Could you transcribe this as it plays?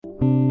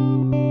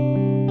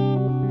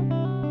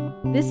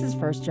This is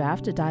First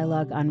Draft, a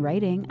dialogue on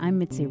writing. I'm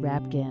Mitzi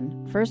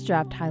Rapkin. First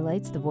Draft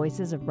highlights the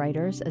voices of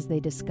writers as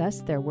they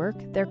discuss their work,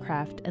 their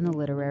craft, and the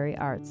literary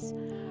arts.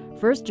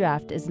 First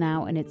Draft is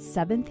now in its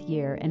 7th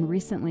year and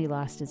recently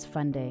lost its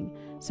funding.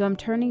 So I'm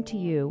turning to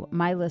you,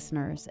 my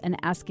listeners, and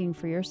asking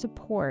for your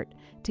support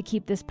to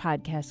keep this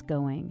podcast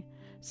going.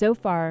 So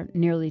far,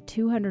 nearly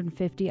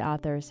 250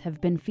 authors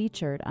have been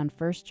featured on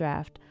First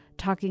Draft,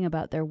 talking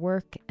about their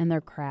work and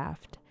their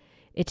craft.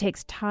 It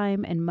takes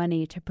time and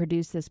money to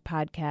produce this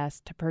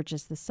podcast, to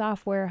purchase the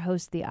software,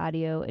 host the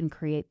audio, and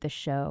create the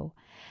show.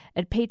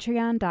 At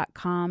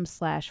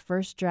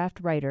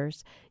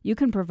patreon.com/firstdraftwriters, you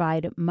can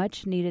provide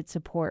much-needed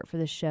support for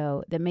the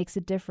show that makes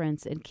a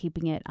difference in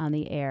keeping it on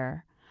the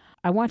air.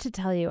 I want to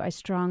tell you, I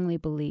strongly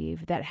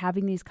believe that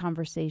having these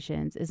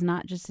conversations is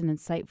not just an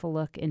insightful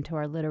look into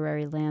our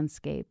literary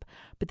landscape,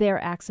 but they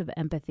are acts of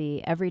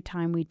empathy every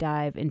time we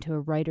dive into a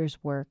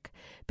writer's work,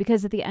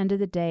 because at the end of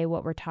the day,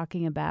 what we're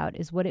talking about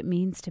is what it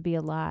means to be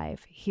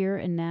alive, here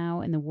and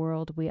now in the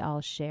world we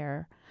all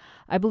share.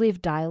 I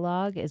believe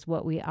dialogue is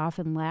what we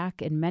often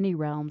lack in many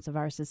realms of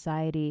our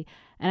society,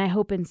 and I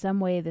hope in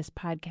some way this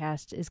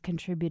podcast is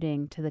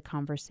contributing to the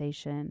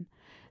conversation.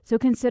 So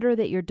consider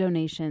that your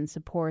donation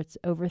supports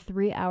over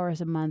 3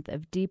 hours a month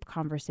of deep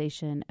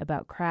conversation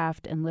about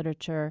craft and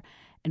literature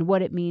and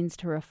what it means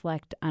to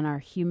reflect on our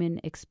human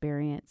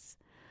experience.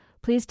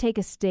 Please take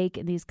a stake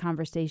in these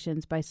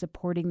conversations by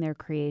supporting their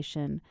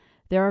creation.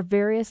 There are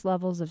various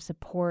levels of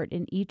support,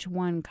 and each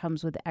one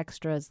comes with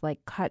extras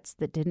like cuts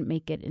that didn't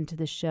make it into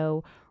the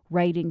show,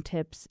 writing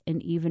tips,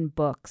 and even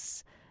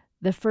books.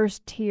 The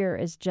first tier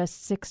is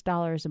just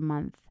 $6 a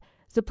month.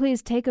 So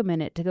please take a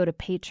minute to go to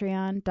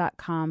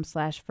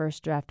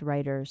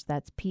patreon.com/firstdraftwriters.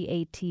 That's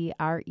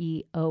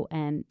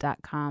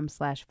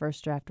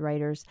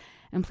patreon.com/firstdraftwriters.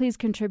 And please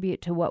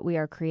contribute to what we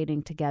are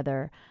creating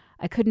together.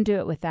 I couldn't do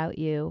it without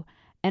you.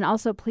 And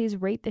also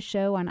please rate the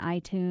show on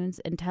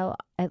iTunes and tell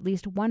at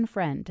least one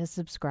friend to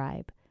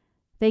subscribe.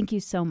 Thank you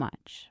so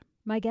much.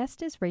 My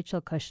guest is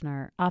Rachel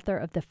Kushner, author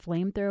of The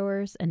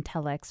Flamethrowers and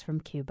Telex from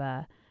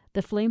Cuba.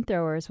 The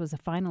Flamethrowers was a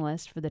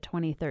finalist for the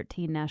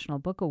 2013 National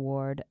Book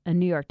Award, a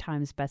New York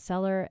Times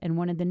bestseller, and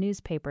one of the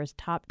newspaper's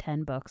top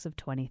 10 books of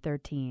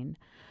 2013.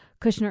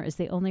 Kushner is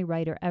the only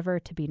writer ever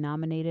to be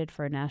nominated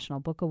for a National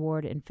Book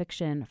Award in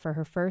fiction for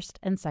her first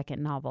and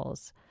second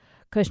novels.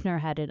 Kushner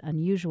had an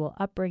unusual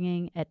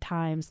upbringing, at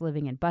times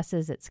living in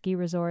buses at ski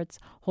resorts,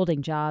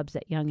 holding jobs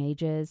at young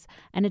ages,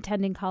 and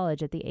attending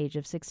college at the age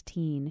of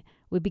 16.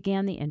 We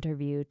began the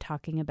interview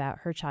talking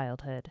about her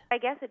childhood. I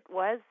guess it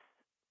was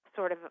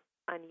sort of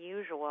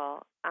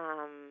unusual,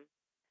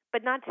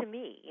 but not to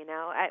me,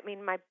 I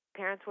mean, my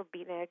parents were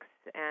beatniks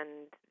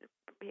and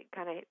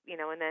kind of,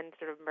 and then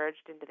sort of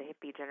merged into the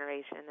hippie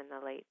generation in the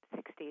late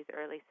 60s,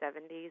 early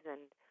 70s,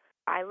 and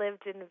I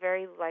lived in a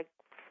very,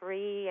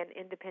 free and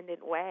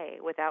independent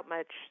way without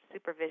much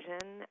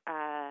supervision,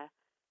 and,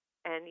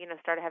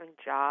 started having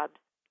jobs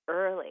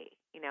early.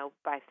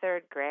 By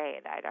third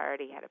grade, I'd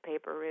already had a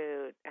paper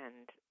route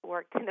and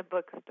worked in a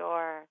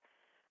bookstore.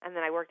 And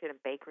then I worked in a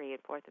bakery in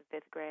 4th and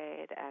 5th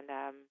grade, and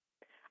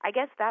I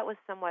guess that was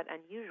somewhat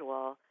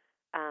unusual,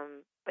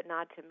 but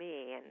not to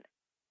me. And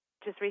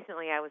just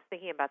recently I was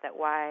thinking about that,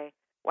 why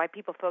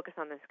people focus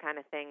on this kind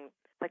of thing,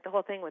 like the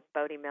whole thing with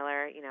Bode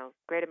Miller,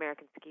 great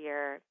American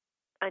skier,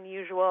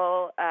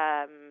 unusual,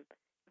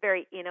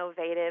 very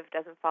innovative,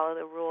 doesn't follow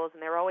the rules,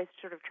 and they're always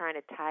sort of trying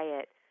to tie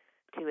it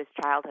to his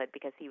childhood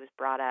because he was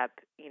brought up,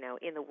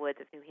 in the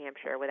woods of New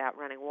Hampshire without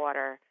running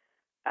water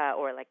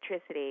or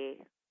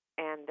electricity.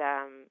 And,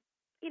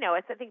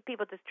 I think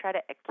people just try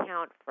to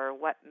account for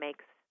what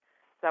makes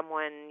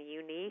someone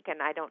unique,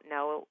 and I don't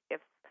know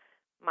if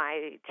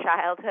my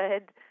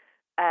childhood,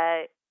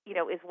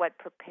 is what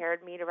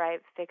prepared me to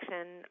write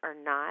fiction or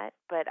not,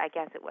 but I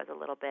guess it was a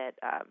little bit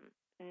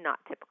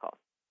not typical.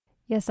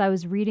 Yes, I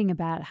was reading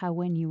about how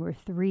when you were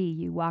 3,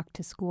 you walked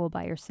to school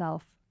by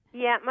yourself.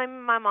 Yeah, my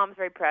mom's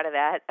very proud of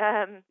that.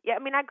 I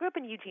grew up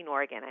in Eugene,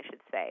 Oregon, I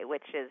should say,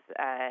 which is,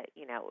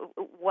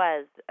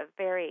 was a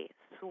very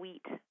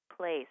sweet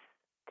place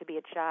to be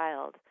a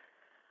child.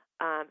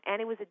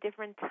 And it was a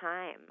different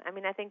time. I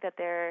mean, I think that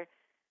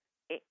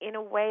in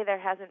a way, there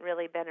hasn't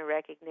really been a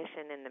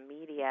recognition in the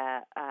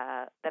media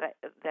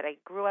that I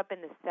grew up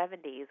in the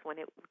 70s when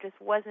it just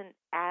wasn't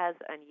as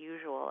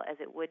unusual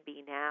as it would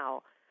be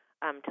now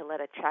to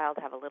let a child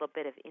have a little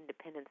bit of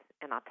independence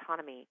and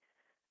autonomy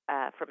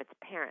from its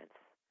parents.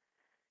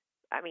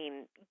 I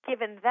mean,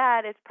 given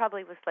that, it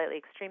probably was slightly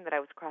extreme that I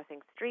was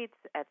crossing streets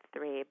at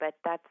 3, but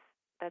that's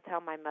how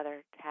my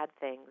mother had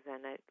things,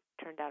 and it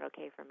turned out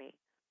okay for me.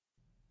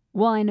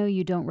 Well, I know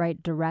you don't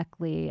write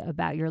directly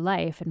about your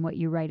life, and what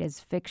you write is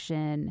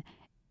fiction.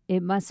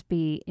 It must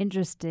be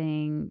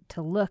interesting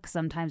to look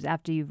sometimes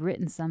after you've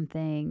written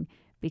something,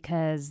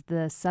 because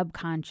the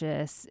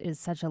subconscious is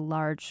such a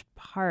large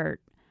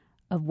part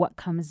of what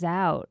comes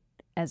out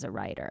as a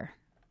writer.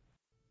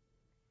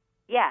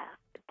 Yeah,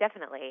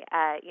 definitely.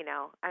 I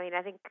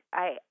think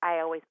I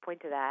always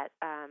point to that,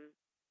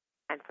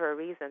 and for a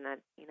reason that,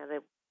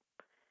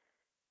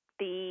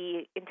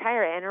 the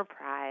entire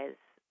enterprise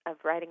of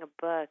writing a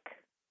book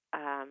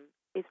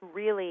is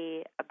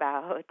really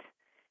about,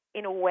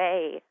 in a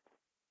way,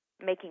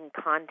 making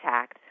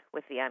contact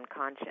with the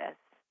unconscious.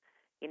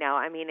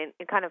 I mean,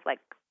 in kind of like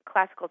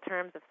classical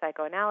terms of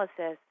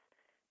psychoanalysis,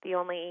 the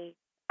only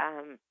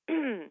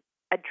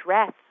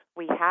address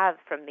we have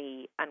from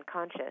the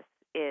unconscious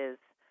is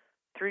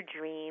through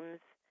dreams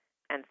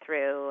and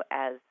through,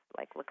 as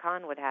like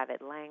Lacan would have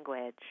it,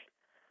 language.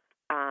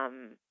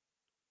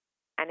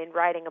 And in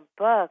writing a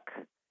book,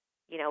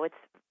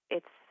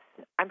 it's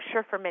I'm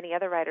sure for many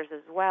other writers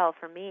as well.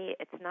 For me,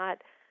 it's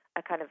not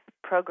a kind of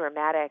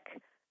programmatic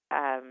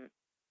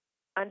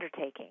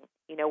undertaking,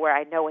 where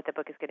I know what the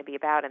book is going to be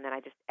about and then I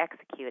just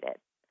execute it.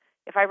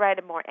 If I write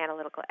a more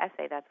analytical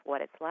essay, that's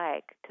what it's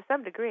like to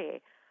some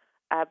degree.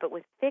 But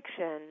with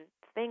fiction,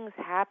 things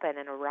happen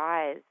and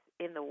arise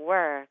in the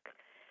work.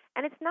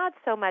 And it's not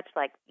so much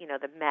like,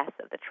 the mess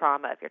of the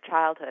trauma of your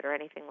childhood or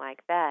anything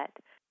like that.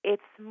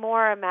 It's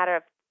more a matter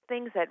of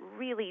things that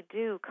really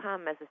do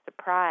come as a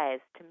surprise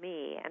to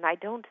me. And I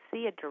don't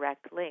see a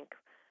direct link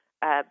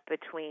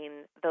between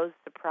those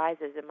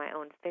surprises in my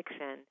own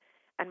fiction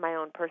and my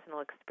own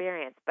personal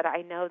experience. But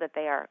I know that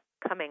they are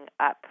coming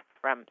up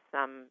from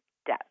some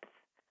depth.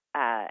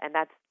 And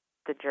that's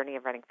the journey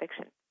of writing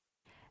fiction.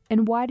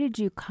 And why did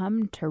you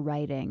come to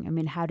writing? I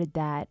mean, how did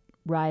that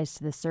rise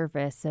to the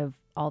surface of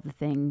all the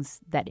things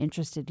that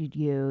interested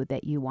you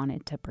that you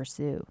wanted to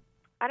pursue?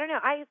 I don't know.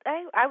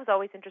 I was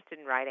always interested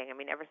in writing. I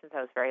mean, ever since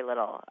I was very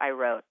little, I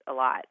wrote a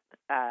lot,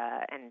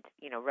 and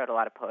wrote a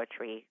lot of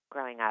poetry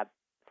growing up,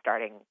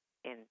 starting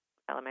in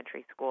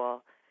elementary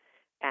school,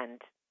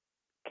 and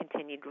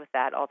continued with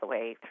that all the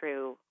way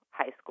through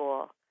high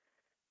school.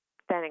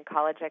 Then in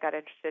college, I got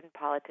interested in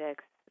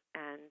politics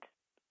and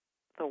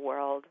the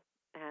world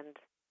and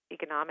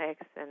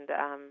economics, and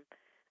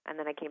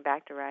then I came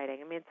back to writing.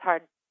 I mean, it's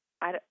hard.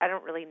 I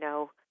don't really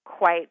know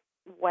quite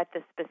what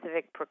the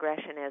specific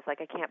progression is.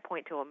 Like, I can't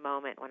point to a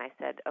moment when I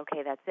said,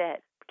 okay, that's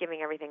it,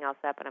 giving everything else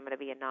up and I'm going to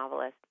be a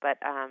novelist. But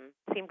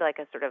it seemed like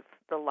a sort of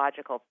the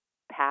logical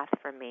path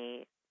for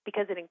me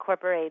because it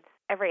incorporates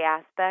every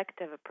aspect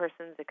of a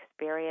person's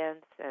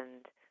experience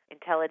and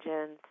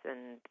intelligence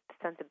and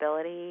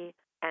sensibility.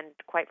 And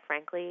quite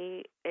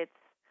frankly, it's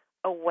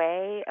a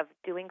way of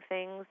doing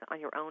things on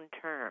your own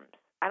terms.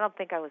 I don't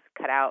think I was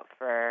cut out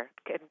for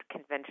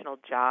conventional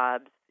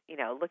jobs,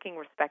 looking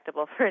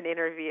respectable for an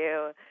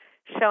interview,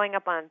 showing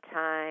up on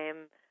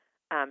time,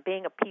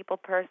 being a people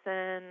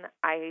person.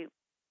 I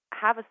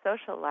have a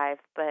social life,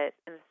 but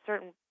in a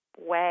certain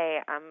way,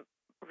 I'm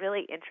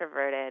really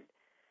introverted.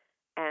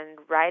 And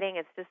writing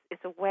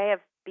it's a way of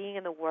being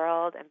in the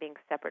world and being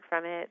separate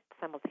from it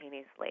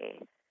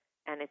simultaneously,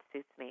 and it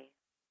suits me.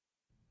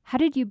 How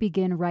did you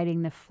begin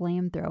writing The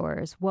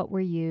Flamethrowers? What were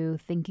you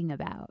thinking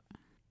about?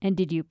 And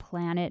did you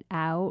plan it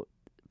out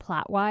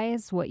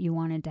plot-wise, what you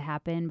wanted to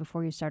happen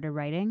before you started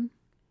writing?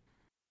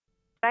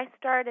 I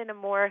start in a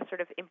more sort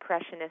of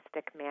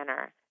impressionistic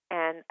manner,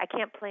 and I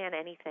can't plan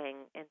anything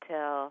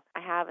until I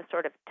have a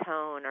sort of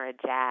tone or a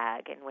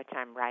jag in which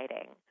I'm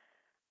writing.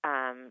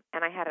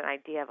 And I had an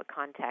idea of a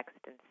context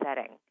and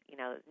setting,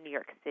 New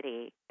York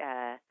City,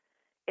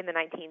 in the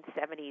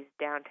 1970s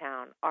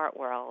downtown art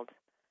world.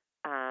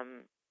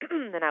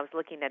 And I was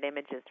looking at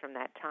images from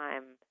that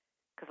time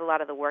because a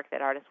lot of the work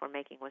that artists were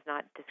making was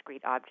not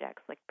discrete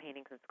objects like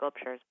paintings and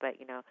sculptures, but,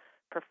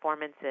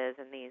 performances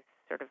and these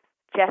sort of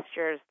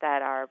gestures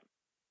that are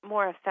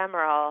more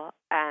ephemeral,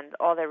 and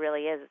all there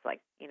really is like,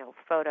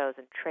 photos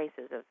and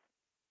traces of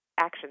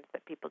actions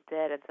that people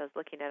did. And so I was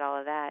looking at all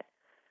of that.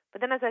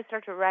 But then as I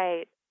start to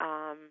write,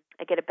 I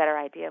get a better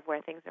idea of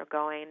where things are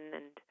going.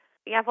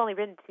 And I've only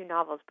written 2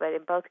 novels, but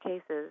in both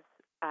cases,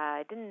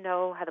 I didn't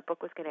know how the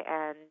book was going to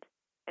end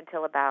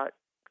until about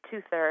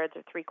 2/3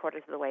 or 3/4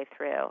 of the way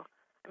through.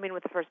 I mean,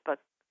 with the first book,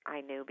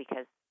 I knew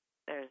because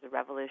there's a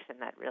revolution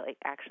that really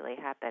actually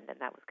happened, and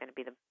that was going to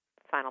be the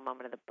final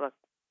moment of the book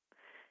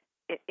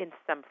in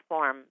some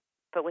form.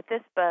 But with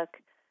this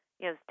book,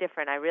 it's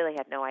different. I really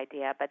had no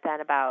idea. But then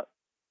about,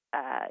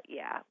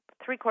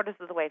 3/4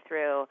 of the way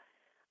through,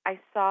 I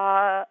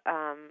saw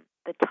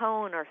the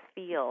tone or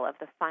feel of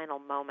the final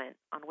moment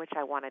on which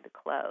I wanted to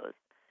close,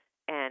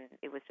 and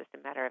it was just a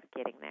matter of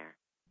getting there.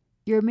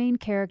 Your main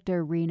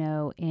character,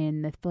 Reno,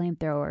 in The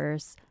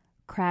Flamethrowers,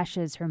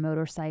 crashes her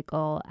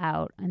motorcycle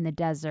out in the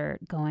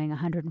desert going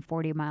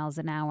 140 miles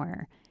an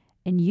hour.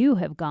 And you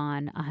have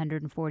gone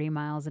 140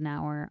 miles an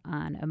hour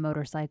on a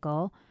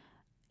motorcycle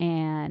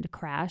and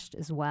crashed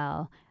as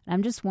well. And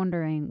I'm just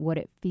wondering what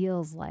it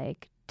feels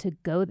like to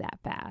go that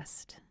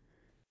fast.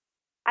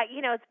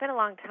 It's been a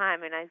long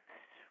time, and I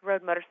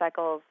rode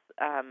motorcycles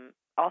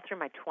all through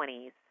my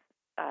 20s.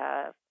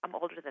 I'm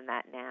older than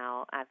that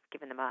now. I've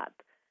given them up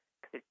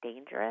because they're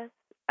dangerous.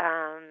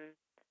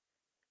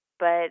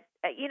 But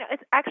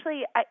it's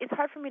actually it's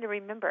hard for me to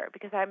remember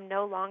because I'm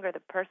no longer the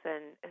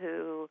person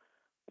who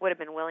would have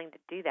been willing to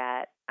do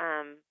that.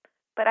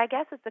 But I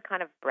guess it's a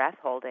kind of breath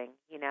holding.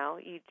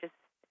 You just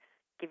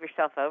give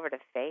yourself over to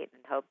fate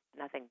and hope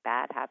nothing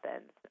bad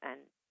happens, and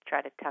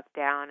try to tuck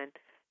down and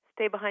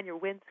stay behind your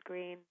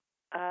windscreen.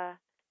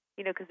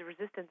 because the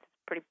resistance is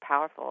pretty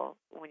powerful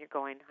when you're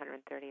going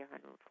 130 or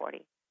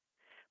 140.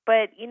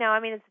 But,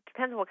 it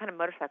depends on what kind of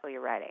motorcycle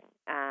you're riding.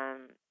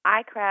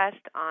 I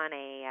crashed on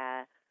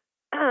a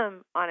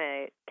on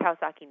a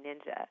Kawasaki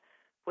Ninja,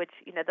 which,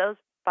 those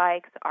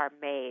bikes are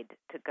made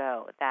to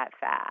go that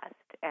fast.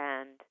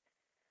 And,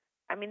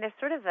 there's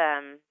sort of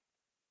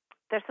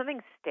there's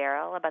something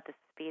sterile about the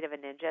speed of a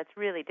Ninja. It's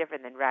really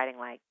different than riding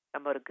like a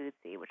Moto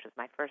Guzzi, which was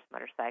my first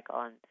motorcycle.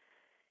 And,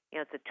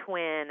 it's a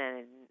twin,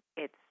 and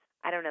it's,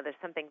 I don't know, there's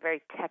something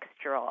very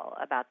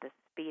textural about the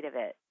speed of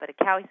it. But a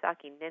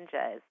Kawasaki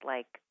Ninja is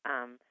like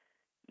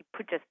you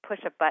just push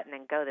a button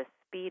and go. The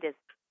speed is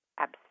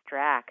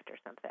abstract or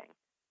something.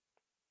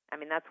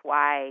 That's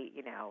why,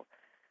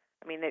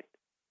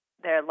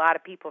 there are a lot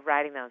of people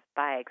riding those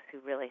bikes who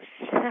really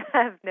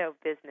have no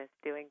business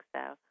doing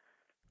so.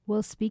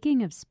 Well,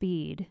 speaking of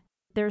speed,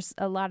 there's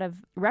a lot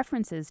of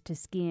references to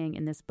skiing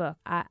in this book.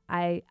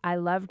 I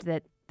loved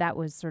that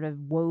was sort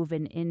of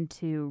woven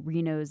into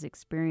Reno's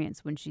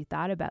experience when she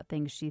thought about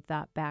things. She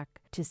thought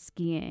back to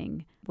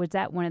skiing. Was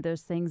that one of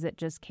those things that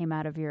just came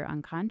out of your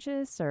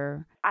unconscious,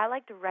 or? I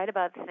like to write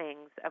about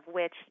things of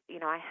which,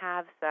 I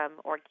have some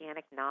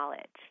organic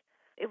knowledge.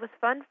 It was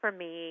fun for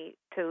me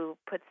to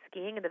put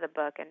skiing into the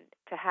book and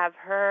to have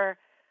her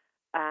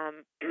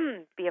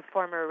be a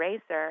former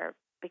racer,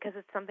 because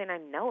it's something I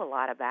know a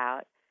lot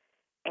about.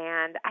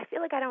 And I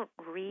feel like I don't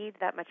read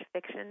that much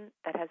fiction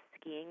that has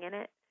skiing in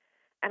it.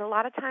 And a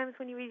lot of times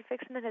when you read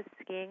fiction that has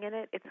skiing in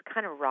it, it's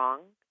kind of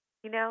wrong,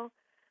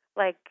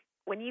 Like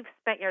when you've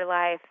spent your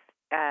life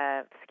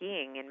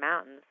skiing in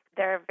mountains,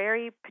 there are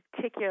very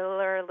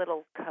particular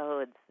little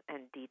codes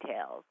and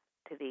details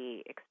to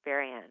the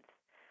experience.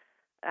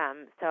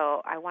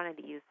 So I wanted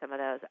to use some of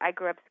those. I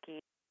grew up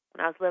skiing.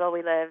 When I was little,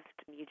 we lived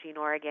in Eugene,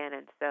 Oregon,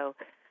 and so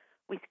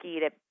we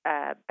skied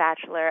at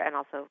Bachelor and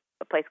also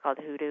a place called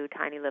Hoodoo,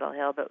 tiny little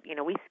hill. But,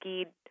 we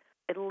skied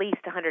at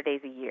least 100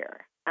 days a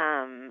year.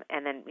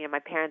 And then, my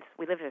parents,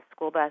 we lived in a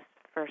school bus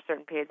for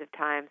certain periods of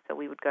time, so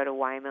we would go to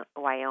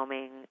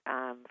Wyoming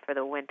for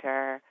the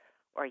winter,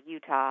 or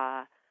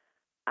Utah.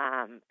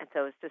 And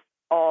so it was just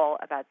all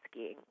about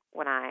skiing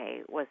when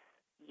I was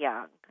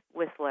young.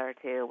 Whistler,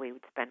 too, we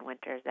would spend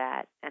winters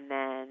at. And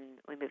then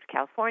we moved to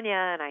California,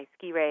 and I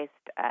ski raced.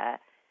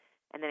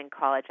 And then in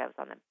college, I was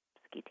on the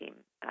ski team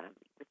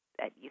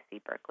at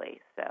UC Berkeley.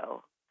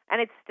 So,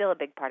 and it's still a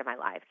big part of my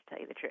life, to tell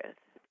you the truth.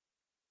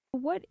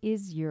 What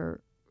is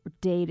your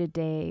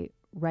day-to-day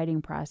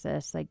writing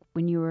process? Like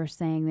when you were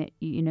saying that,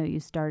 you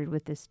started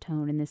with this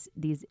tone and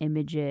these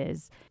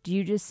images, do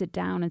you just sit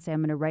down and say, I'm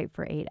going to write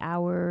for 8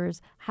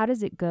 hours? How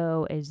does it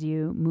go as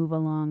you move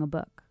along a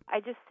book? I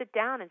just sit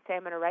down and say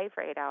I'm going to write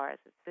for 8 hours.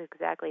 It's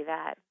exactly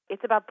that.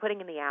 It's about putting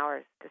in the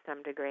hours to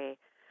some degree.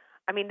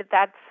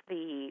 That's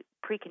the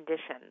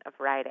precondition of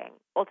writing.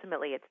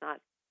 Ultimately,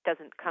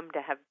 doesn't come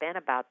to have been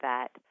about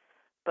that,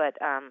 but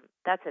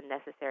that's a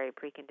necessary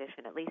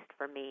precondition, at least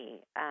for me.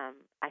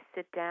 I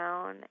sit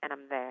down and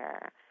I'm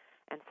there,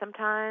 and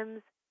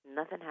sometimes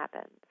nothing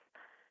happens,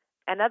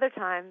 and other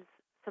times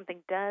something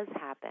does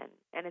happen,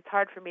 and it's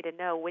hard for me to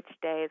know which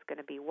day is going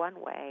to be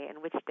one way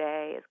and which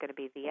day is going to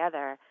be the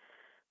other.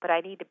 But I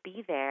need to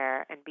be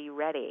there and be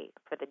ready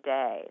for the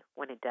day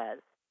when it does,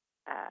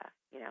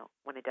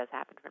 when it does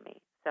happen for me.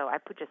 So I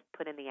just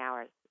put in the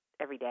hours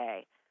every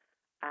day,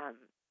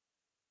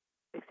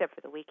 except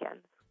for the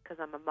weekends, because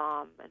I'm a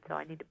mom, and so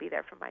I need to be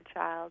there for my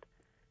child.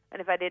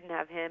 And if I didn't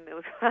have him, it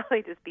would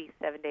probably just be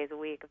 7 days a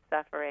week of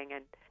suffering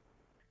and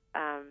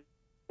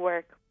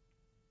work.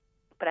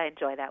 But I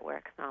enjoy that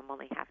work, so I'm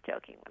only half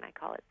joking when I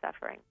call it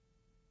suffering.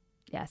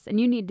 Yes, and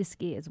you need to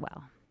ski as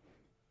well.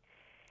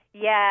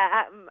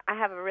 Yeah, I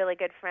have a really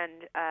good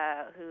friend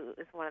who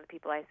is one of the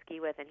people I ski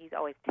with, and he's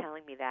always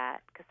telling me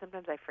that, because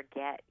sometimes I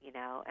forget,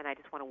 and I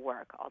just want to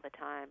work all the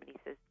time. And he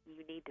says,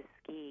 you need to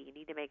ski. You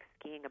need to make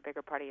skiing a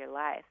bigger part of your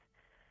life.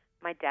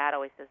 My dad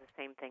always says the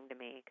same thing to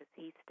me, because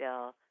he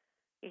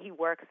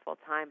works full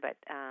time, but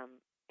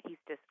he's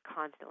just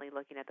constantly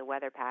looking at the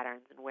weather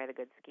patterns and where the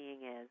good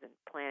skiing is and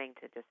planning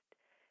to just,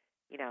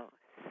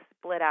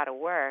 split out of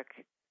work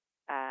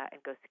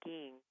and go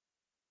skiing.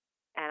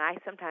 And I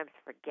sometimes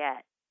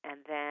forget.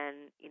 And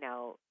then,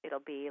 it'll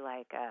be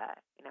like,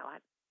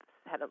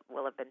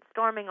 we'll have been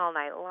storming all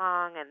night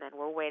long, and then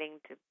we're waiting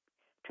to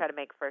try to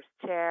make first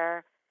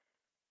chair.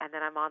 And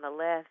then I'm on the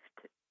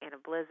lift in a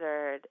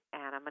blizzard,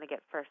 and I'm going to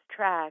get first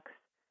tracks,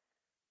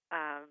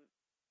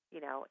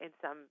 in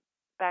some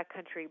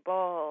backcountry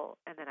bowl.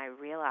 And then I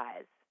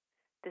realize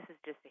this is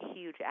just a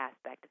huge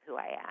aspect of who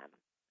I am,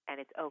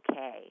 and it's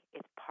okay.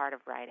 It's part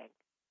of writing.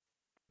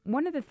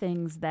 One of the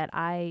things that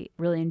I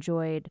really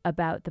enjoyed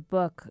about the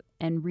book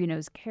and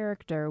Reno's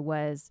character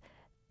was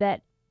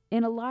that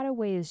in a lot of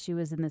ways she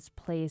was in this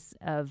place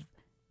of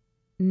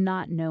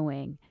not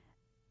knowing,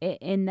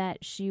 in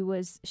that she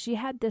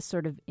had this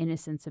sort of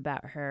innocence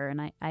about her.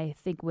 And I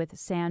think with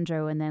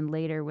Sandro, and then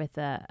later with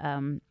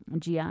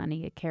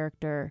Gianni, a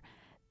character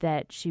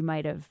that she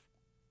might have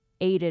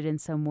aided in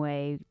some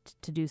way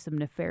to do some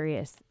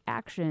nefarious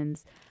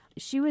actions.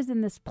 she was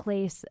in this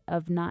place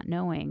of not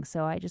knowing.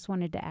 So I just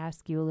wanted to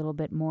ask you a little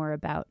bit more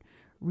about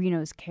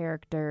Reno's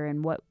character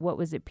and what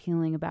was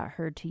appealing about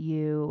her to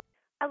you.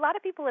 A lot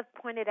of people have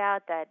pointed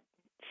out that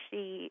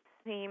she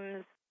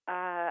seems,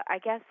 I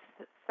guess,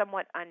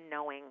 somewhat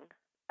unknowing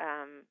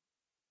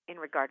in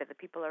regard to the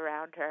people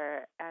around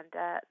her. And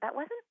that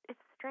wasn't, it's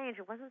strange,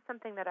 it wasn't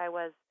something that I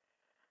was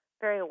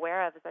very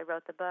aware of as I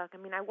wrote the book. I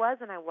mean, I was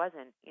and I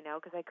wasn't,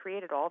 because I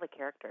created all the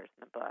characters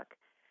in the book.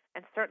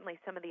 And certainly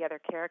some of the other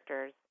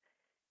characters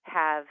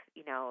have,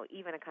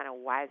 even a kind of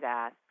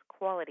wise-ass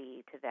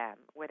quality to them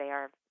where they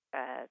are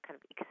kind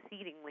of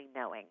exceedingly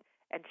knowing.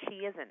 And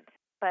she isn't.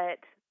 But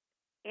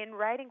in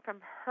writing from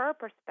her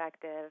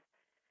perspective,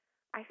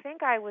 I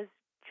think I was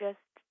just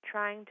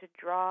trying to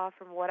draw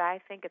from what I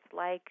think it's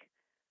like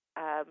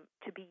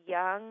to be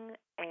young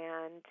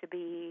and to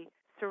be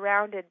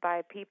surrounded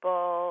by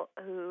people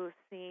who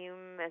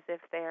seem as if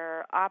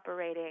they're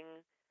operating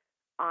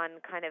on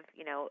kind of,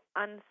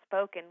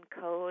 unspoken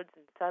codes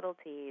and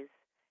subtleties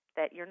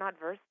that you're not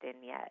versed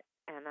in yet.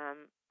 And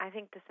I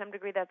think to some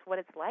degree that's what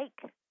it's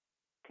like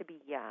to be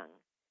young.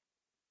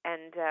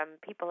 And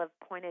people have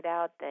pointed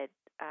out that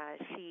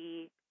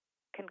she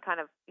can kind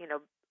of,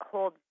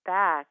 hold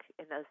back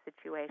in those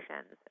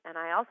situations. And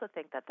I also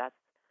think that that's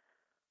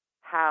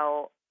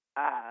how,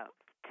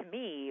 to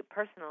me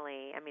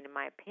personally, I mean, in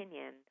my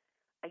opinion,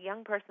 a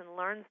young person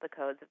learns the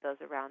codes of those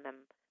around them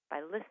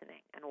by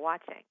listening and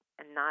watching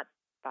and not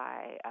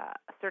by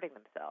asserting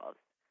themselves.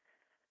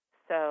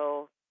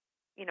 So,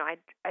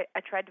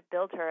 I tried to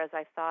build her as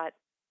I thought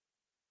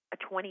a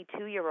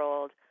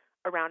 22-year-old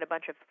around a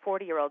bunch of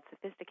 40-year-old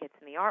sophisticates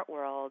in the art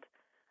world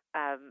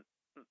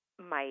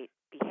might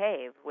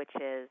behave, which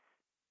is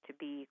to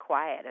be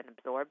quiet and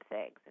absorb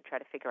things and try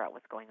to figure out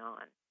what's going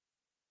on.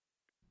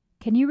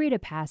 Can you read a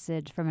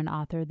passage from an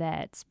author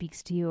that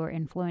speaks to you or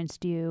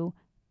influenced you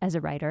as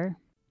a writer?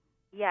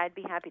 Yeah, I'd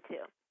be happy to.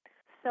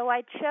 So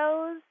I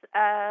chose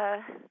a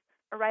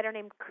writer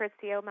named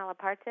Curzio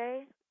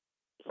Malaparte.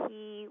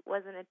 He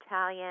was an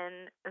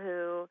Italian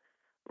who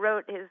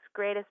wrote his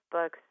greatest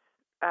books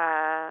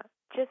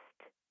just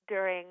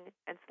during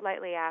and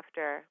slightly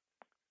after,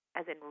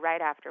 as in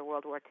right after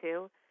World War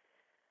II.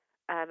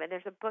 And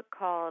there's a book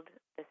called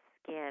The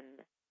Skin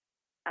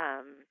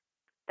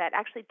that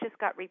actually just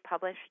got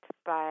republished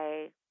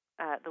by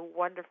the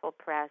wonderful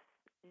press,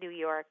 New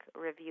York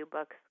Review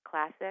Books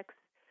Classics,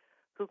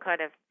 who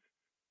kind of,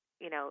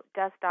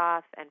 dust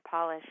off and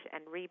polish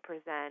and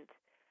represent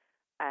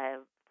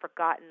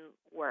forgotten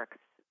works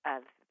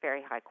of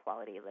very high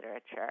quality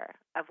literature,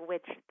 of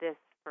which this,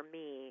 for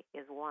me,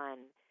 is one.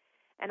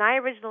 And I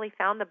originally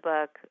found the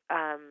book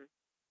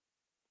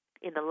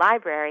in the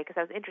library because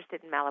I was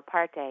interested in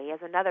Malaparte. He has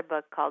another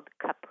book called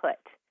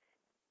Kaput,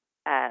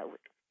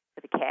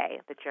 with a K,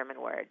 the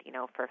German word,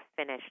 for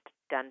finished,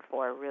 done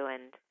for,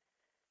 ruined.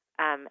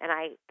 And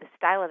the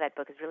style of that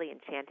book is really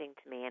enchanting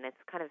to me, and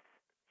it's kind of,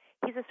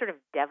 he's a sort of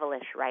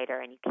devilish writer,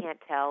 and you can't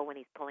tell when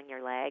he's pulling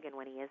your leg and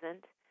when he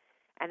isn't.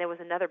 And there was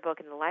another book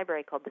in the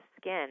library called The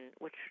Skin,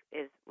 which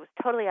was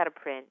totally out of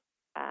print.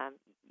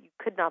 You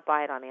could not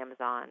buy it on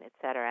Amazon,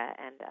 etc.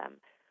 And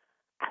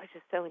I was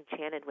just so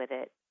enchanted with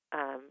it.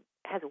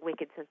 It has a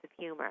wicked sense of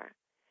humor.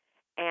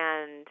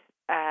 And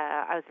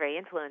I was very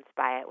influenced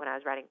by it when I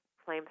was writing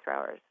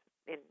Flamethrowers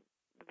in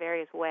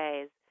various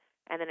ways.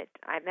 And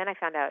then I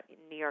found out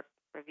New York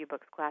Review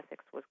Books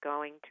Classics was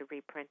going to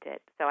reprint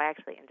it. So I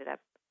actually ended up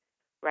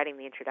writing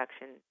the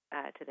introduction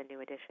to the new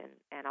edition,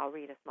 and I'll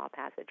read a small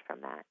passage from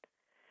that.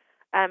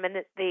 And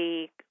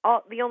the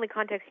only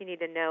context you need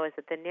to know is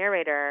that the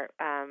narrator,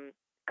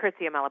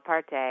 Curzio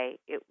Malaparte,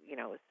 is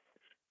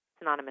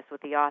synonymous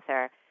with the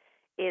author,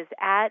 is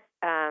at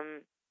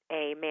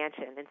a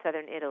mansion in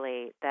southern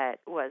Italy that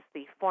was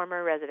the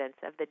former residence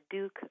of the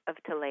Duke of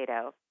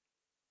Toledo,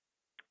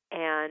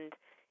 and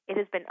it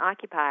has been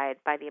occupied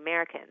by the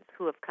Americans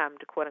who have come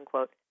to,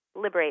 quote-unquote,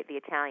 liberate the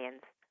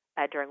Italians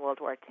during World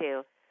War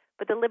II.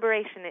 But the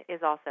liberation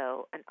is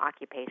also an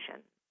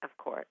occupation of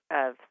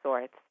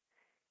sorts.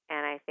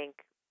 And I think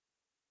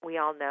we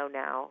all know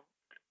now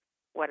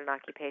what an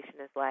occupation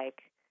is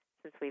like,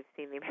 since we've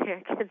seen the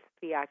Americans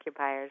be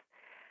occupiers,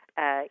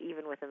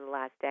 even within the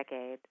last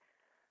decade.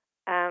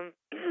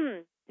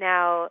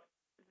 Now,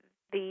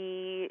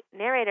 the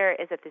narrator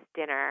is at this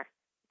dinner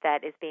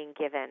that is being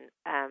given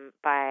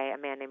by a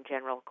man named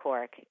General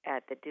Cork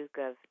at the Duke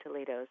of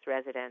Toledo's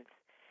residence.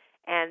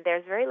 And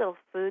there's very little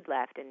food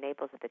left in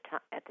Naples at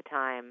the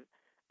time.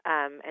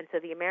 And so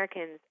the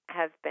Americans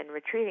have been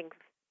retrieving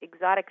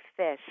exotic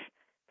fish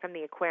from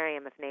the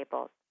aquarium of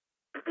Naples.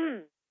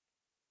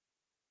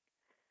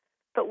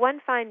 But one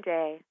fine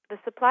day, the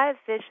supply of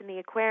fish in the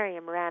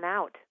aquarium ran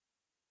out.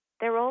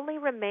 There only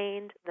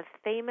remained the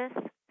famous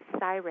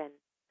siren,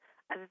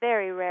 a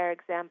very rare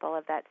example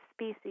of that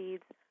species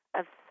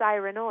of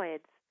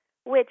sirenoids,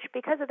 which,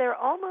 because of their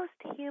almost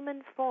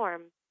human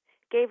form,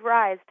 gave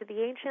rise to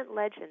the ancient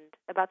legend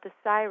about the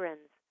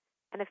sirens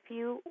and a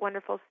few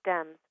wonderful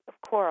stems of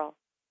coral.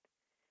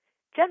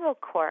 General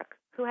Cork,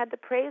 who had the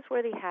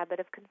praiseworthy habit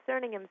of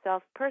concerning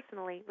himself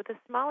personally with the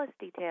smallest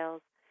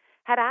details,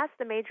 had asked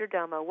the major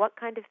domo what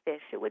kind of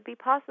fish it would be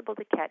possible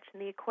to catch in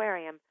the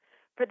aquarium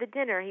for the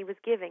dinner he was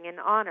giving in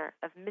honor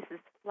of Mrs.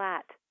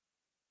 Flat.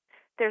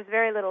 "There's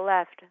very little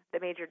left," the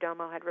major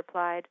domo had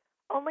replied,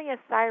 "only a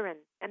siren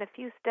and a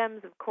few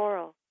stems of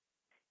coral."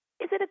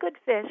 "Is it a good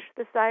fish,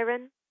 the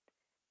siren?"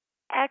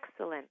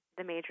 "Excellent,"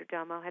 the major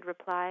domo had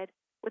replied,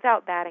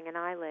 without batting an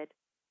eyelid.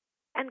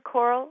 "And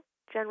coral?"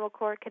 General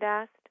Cork had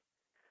asked.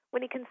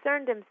 When he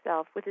concerned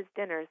himself with his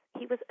dinners,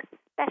 he was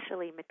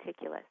especially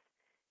meticulous.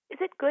 "Is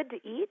it good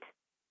to eat?"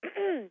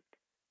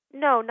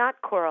 "No,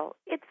 not coral.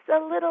 It's a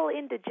little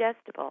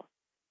indigestible."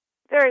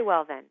 "Very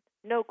well, then,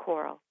 no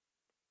coral."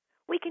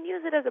 "We can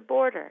use it as a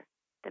border,"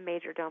 the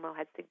major domo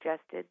had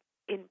suggested,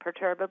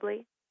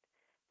 imperturbably.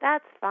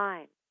 "That's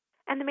fine."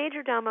 And the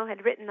major domo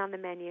had written on the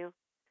menu,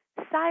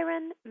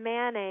 "Siren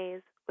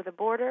mayonnaise with a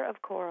border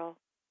of coral."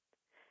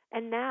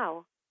 And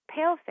now,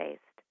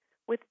 pale-faced,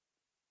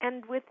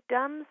 with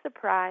dumb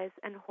surprise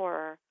and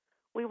horror,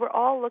 we were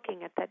all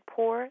looking at that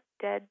poor,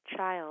 dead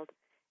child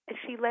as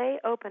she lay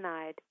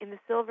open-eyed in the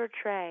silver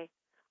tray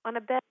on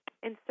a bed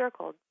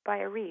encircled by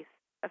a wreath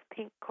of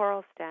pink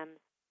coral stems.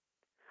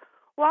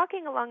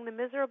 Walking along the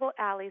miserable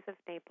alleys of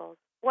Naples,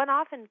 one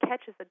often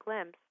catches a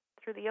glimpse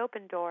through the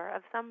open door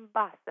of some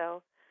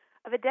basso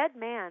of a dead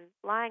man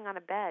lying on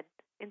a bed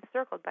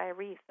encircled by a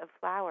wreath of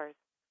flowers.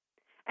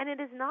 And it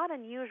is not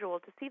unusual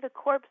to see the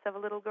corpse of a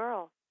little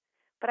girl,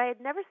 but I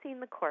had never seen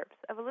the corpse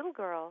of a little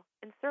girl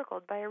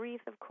encircled by a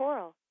wreath of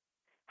coral.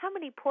 How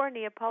many poor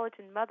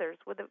Neapolitan mothers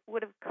would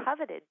have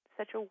coveted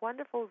such a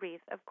wonderful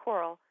wreath of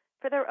coral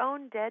for their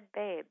own dead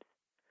babes?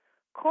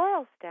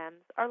 Coral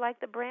stems are like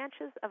the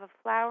branches of a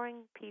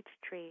flowering peach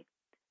tree.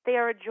 They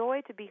are a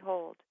joy to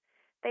behold.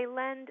 They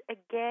lend a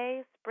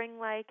gay,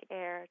 spring-like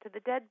air to the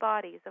dead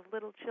bodies of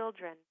little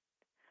children.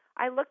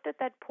 I looked at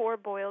that poor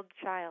boiled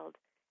child,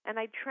 and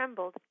I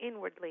trembled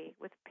inwardly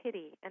with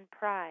pity and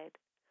pride.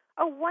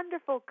 A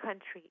wonderful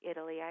country,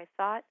 Italy, I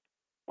thought.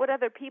 What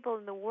other people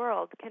in the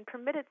world can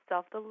permit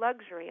itself the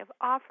luxury of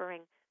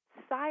offering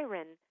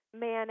siren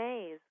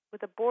mayonnaise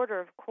with a border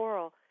of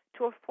coral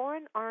to a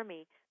foreign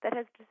army that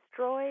has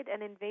destroyed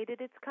and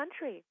invaded its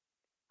country?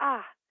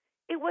 Ah,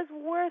 it was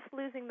worth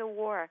losing the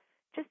war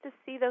just to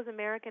see those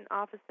American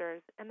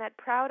officers and that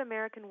proud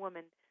American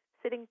woman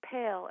sitting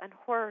pale and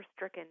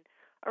horror-stricken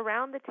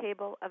around the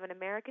table of an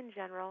American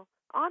general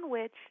on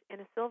which, in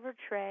a silver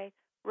tray,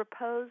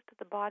 reposed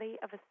the body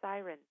of a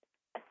siren,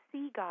 a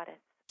sea goddess.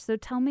 So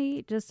tell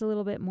me just a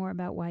little bit more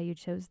about why you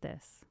chose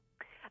this.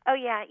 Oh,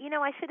 yeah.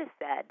 I should have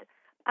said.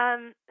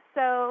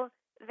 So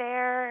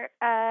there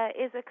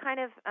is a kind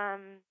of,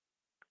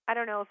 I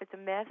don't know if it's a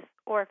myth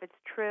or if it's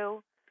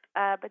true,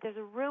 but there's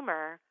a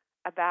rumor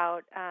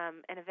about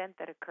an event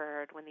that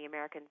occurred when the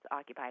Americans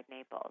occupied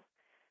Naples,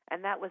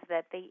 and that was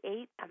that they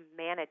ate a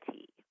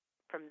manatee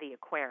from the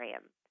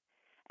aquarium.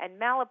 And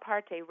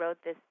Malaparte wrote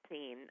this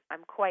scene,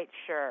 I'm quite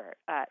sure,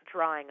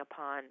 drawing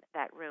upon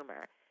that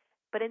rumor.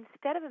 But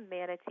instead of a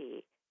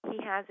manatee, he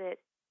has it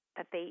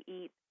that they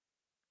eat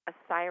a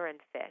siren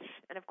fish.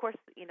 And of course,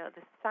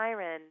 the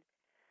siren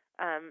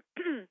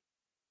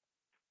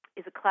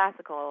is a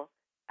classical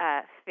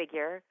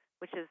figure,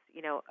 which is,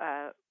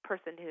 a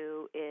person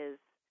who is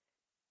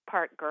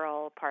part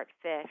girl, part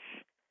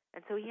fish.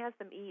 And so he has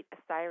them eat a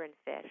siren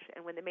fish.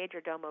 And when the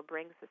major domo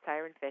brings the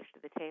siren fish to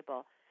the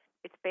table,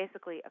 it's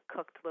basically a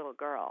cooked little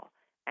girl,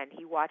 and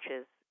he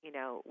watches,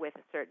 with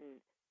a certain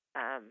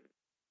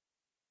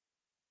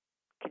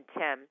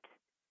contempt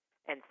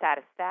and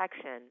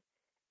satisfaction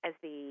as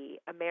the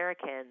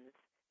Americans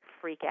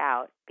freak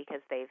out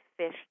because they've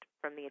fished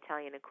from the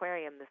Italian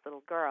aquarium this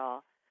little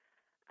girl.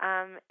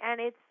 And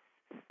it's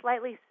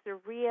slightly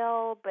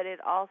surreal, but it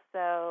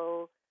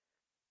also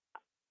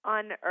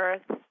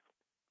unearths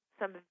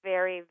some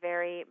very,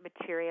 very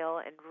material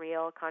and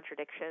real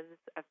contradictions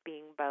of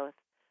being both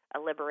a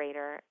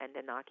liberator and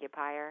an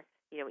occupier,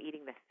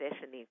 eating the fish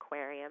in the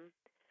aquarium,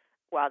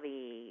 while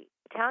the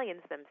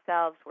Italians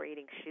themselves were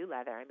eating shoe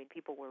leather. I mean,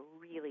 people were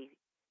really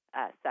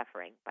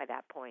suffering by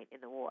that point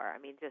in the war. I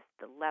mean, just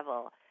the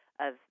level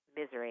of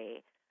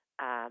misery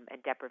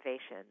and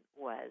deprivation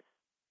was,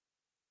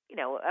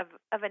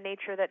 of a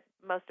nature that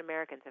most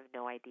Americans have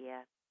no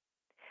idea.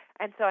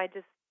 And so I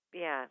just,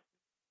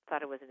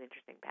 thought it was an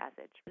interesting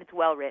passage. It's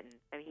well written.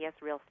 I mean, he has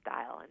real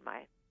style, in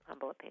my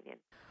humble opinion.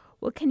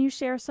 Well, can you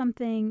share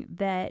something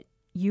that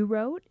you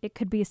wrote? It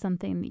could be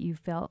something that you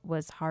felt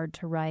was hard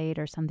to write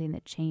or something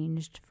that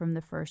changed from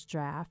the first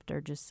draft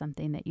or just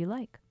something that you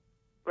like.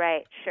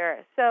 Right, sure.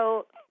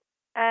 So,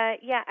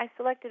 I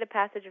selected a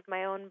passage of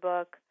my own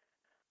book.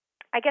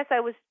 I guess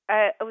I was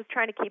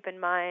trying to keep in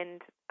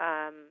mind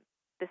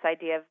this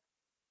idea of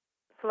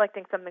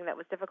selecting something that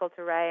was difficult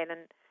to write, and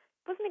it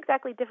wasn't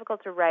exactly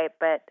difficult to write,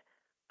 but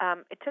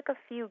it took a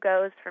few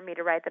goes for me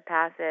to write the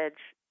passage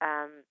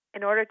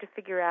in order to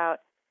figure out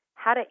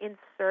how to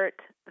insert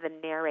the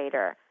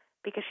narrator,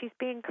 because she's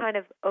being kind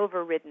of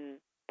overridden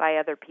by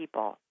other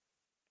people.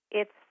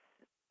 It's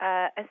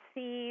a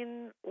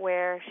scene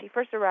where she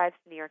first arrives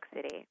in New York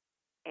City,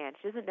 and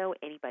she doesn't know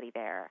anybody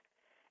there.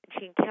 And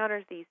she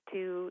encounters these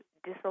two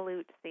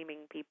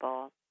dissolute-seeming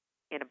people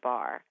in a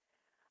bar.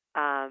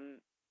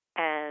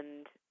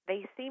 And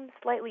they seem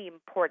slightly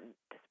important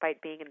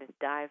despite being in this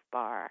dive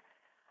bar.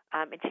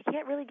 And she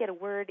can't really get a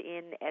word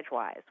in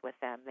edgewise with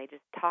them. They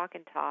just talk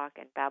and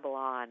babble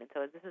on. And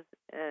so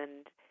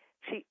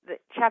the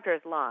chapter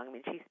is long. I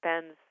mean, she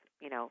spends,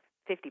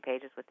 50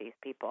 pages with these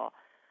people,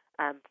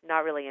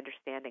 not really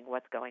understanding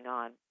what's going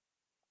on.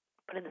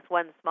 But in this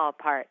one small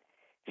part,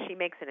 she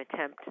makes an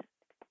attempt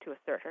to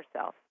assert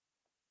herself.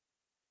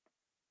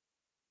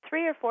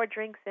 3 or 4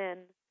 drinks in,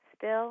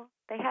 still,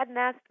 they hadn't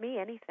asked me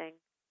anything.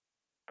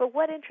 But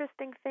what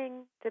interesting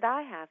thing did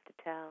I have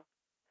to tell?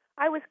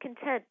 I was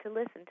content to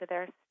listen to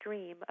their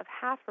stream of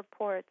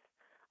half-reports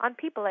on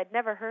people I'd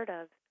never heard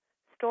of,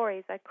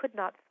 stories I could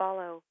not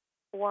follow,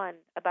 one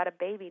about a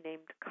baby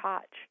named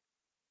Koch.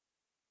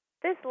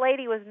 This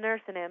lady was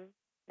nursing him,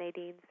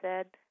 Nadine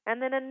said,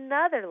 and then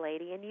another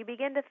lady, and you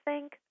begin to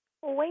think,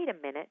 wait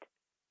a minute,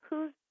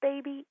 whose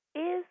baby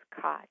is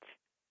Koch?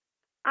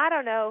 I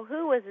don't know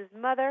who was his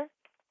mother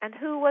and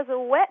who was a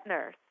wet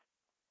nurse.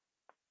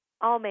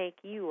 I'll make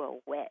you a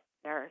wet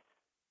nurse,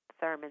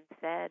 Thurman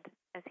said,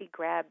 as he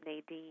grabbed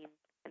Nadine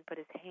and put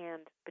his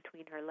hand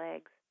between her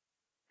legs.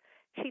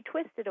 She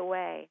twisted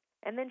away,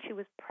 and then she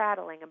was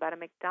prattling about a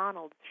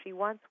McDonald's she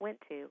once went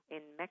to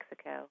in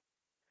Mexico.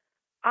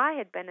 I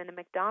had been in a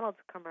McDonald's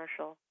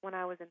commercial when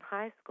I was in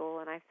high school,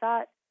 and I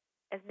thought,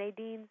 as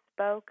Nadine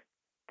spoke,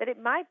 that it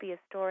might be a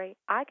story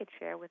I could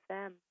share with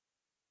them.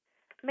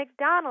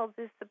 McDonald's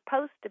is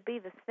supposed to be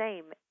the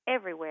same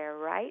everywhere,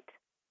 right?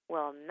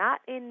 Well,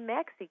 not in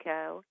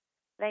Mexico.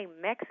 They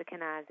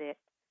Mexicanize it.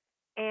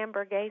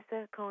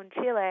 Hamburguesa con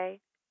chile,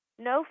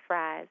 no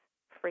fries,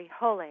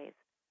 frijoles.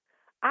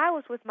 I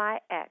was with my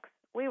ex.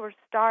 We were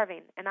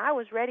starving, and I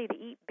was ready to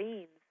eat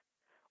beans.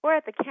 We're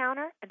at the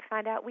counter and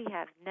find out we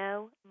have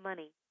no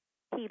money.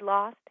 He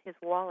lost his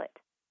wallet.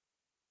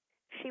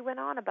 She went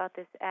on about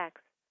this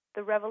ex,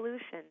 the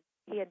revolution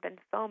he had been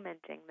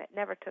fomenting that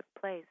never took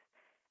place,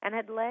 and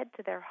had led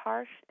to their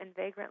harsh and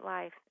vagrant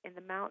life in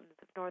the mountains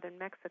of northern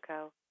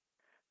Mexico,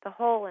 the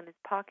hole in his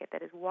pocket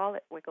that his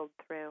wallet wiggled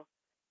through,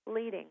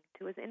 leading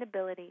to his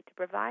inability to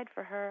provide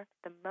for her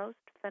the most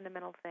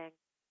fundamental thing,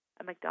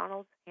 a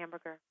McDonald's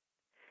hamburger.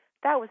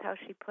 That was how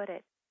she put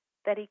it,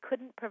 that he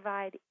couldn't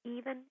provide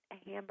even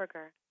a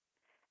hamburger,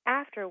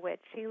 after which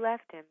she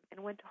left him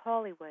and went to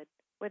Hollywood,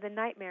 where the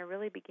nightmare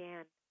really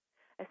began,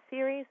 a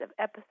series of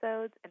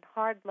episodes and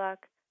hard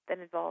luck that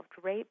involved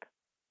rape,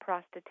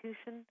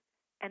 prostitution,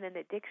 and an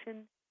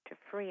addiction to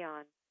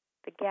Freon,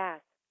 the gas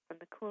from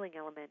the cooling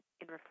element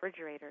in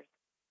refrigerators.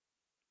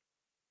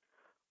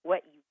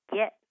 What you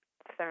get,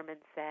 Thurman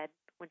said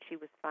when she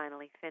was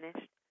finally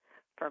finished,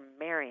 for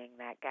marrying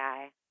that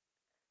guy.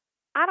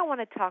 I don't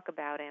want to talk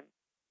about him.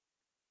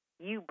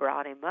 You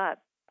brought him up,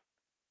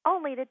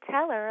 only to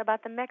tell her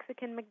about the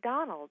Mexican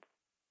McDonald's.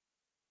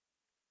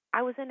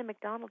 I was in a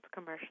McDonald's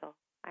commercial,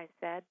 I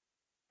said.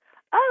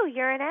 Oh,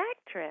 you're an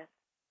actress.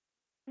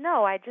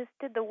 No, I just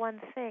did the one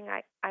thing.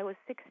 I was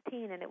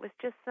 16, and it was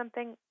just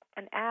something,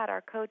 an ad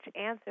our coach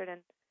answered,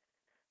 and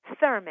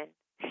Thurman,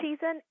 she's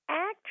an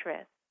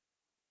actress.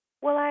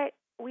 Well,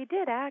 we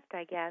did act,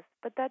 I guess,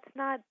 but that's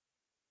not,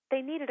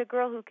 they needed a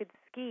girl who could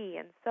ski,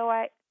 and so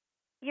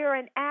you're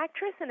an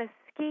actress and a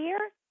skier?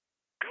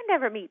 I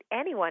never meet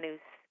anyone who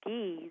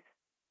skis.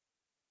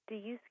 Do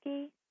you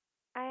ski?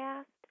 I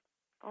asked,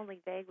 only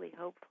vaguely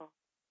hopeful.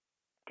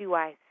 Do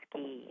I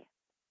ski?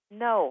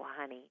 No,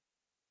 honey.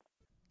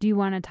 Do you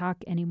want to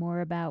talk any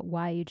more about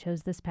why you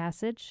chose this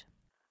passage?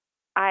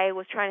 I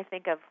was trying to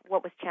think of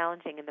what was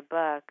challenging in the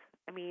book.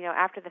 I mean,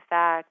 after the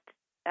fact,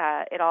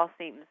 it all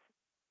seems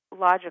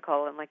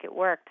logical and like it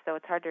worked, so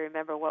it's hard to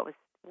remember what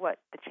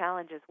the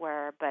challenges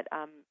were. But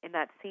in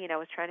that scene, I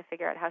was trying to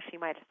figure out how she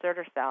might assert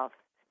herself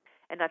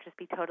and not just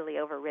be totally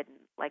overridden,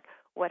 like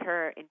what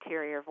her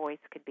interior voice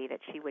could be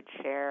that she would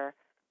share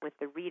with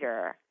the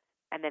reader.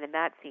 And then in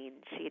that scene,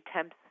 she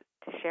attempts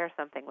to share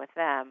something with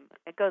them.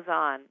 It goes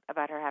on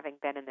about her having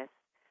been in this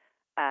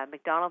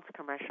McDonald's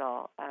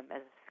commercial as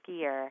a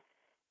skier,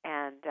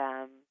 and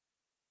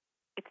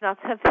it's not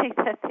something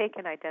that they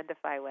can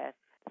identify with.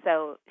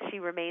 So she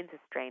remains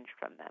estranged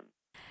from them.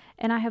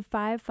 And I have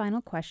 5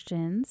 final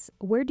questions.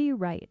 Where do you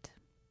write?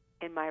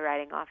 In my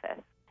writing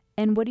office.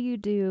 And what do you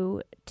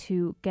do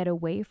to get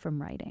away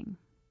from writing?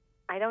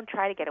 I don't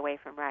try to get away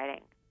from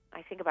writing.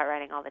 I think about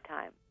writing all the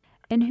time.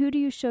 And who do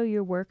you show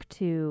your work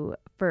to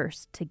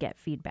first to get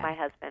feedback? My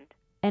husband.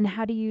 And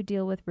how do you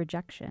deal with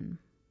rejection?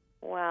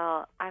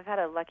 Well, I've had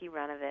a lucky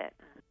run of it.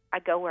 I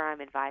go where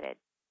I'm invited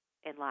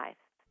in life.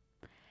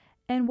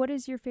 And what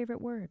is your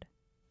favorite word?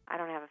 I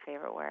don't have a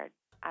favorite word.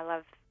 I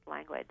love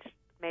language.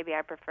 Maybe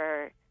I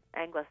prefer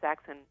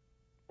Anglo-Saxon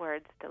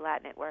words to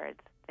Latinate words.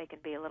 They can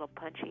be a little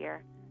punchier.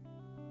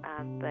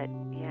 But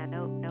yeah,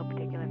 no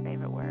particular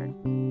favorite word.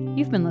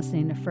 You've been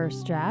listening to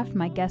First Draft.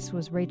 My guest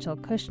was Rachel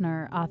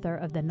Kushner, author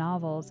of the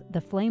novels The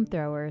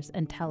Flamethrowers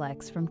and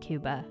Telex from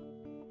Cuba.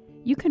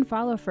 You can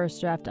follow First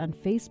Draft on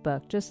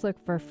Facebook. Just look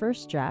for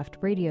First Draft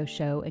Radio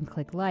Show and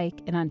click like,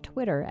 and on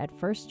Twitter at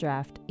First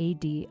Draft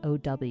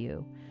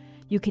ADOW.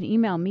 You can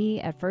email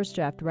me at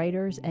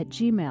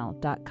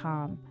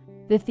firstdraftwriters@gmail.com.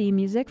 The theme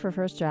music for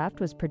First Draft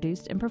was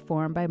produced and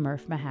performed by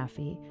Murph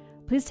Mahaffey.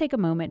 Please take a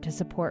moment to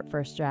support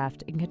First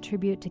Draft and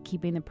contribute to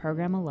keeping the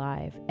program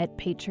alive at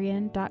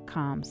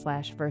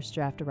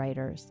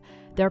patreon.com/firstdraftwriters.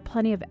 There are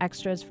plenty of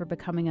extras for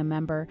becoming a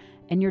member,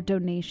 and your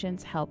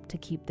donations help to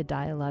keep the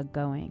dialogue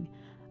going.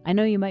 I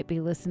know you might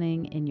be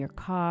listening in your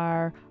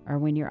car or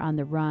when you're on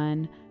the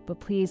run, but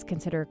please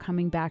consider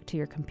coming back to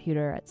your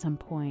computer at some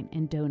point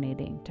and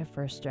donating to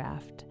First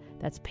Draft.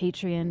 That's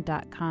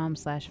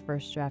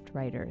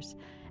patreon.com/firstdraftwriters.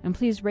 And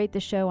please rate the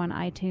show on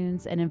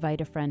iTunes and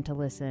invite a friend to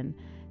listen.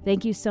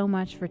 Thank you so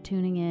much for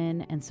tuning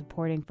in and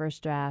supporting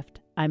First Draft.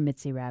 I'm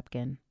Mitzi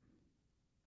Rapkin.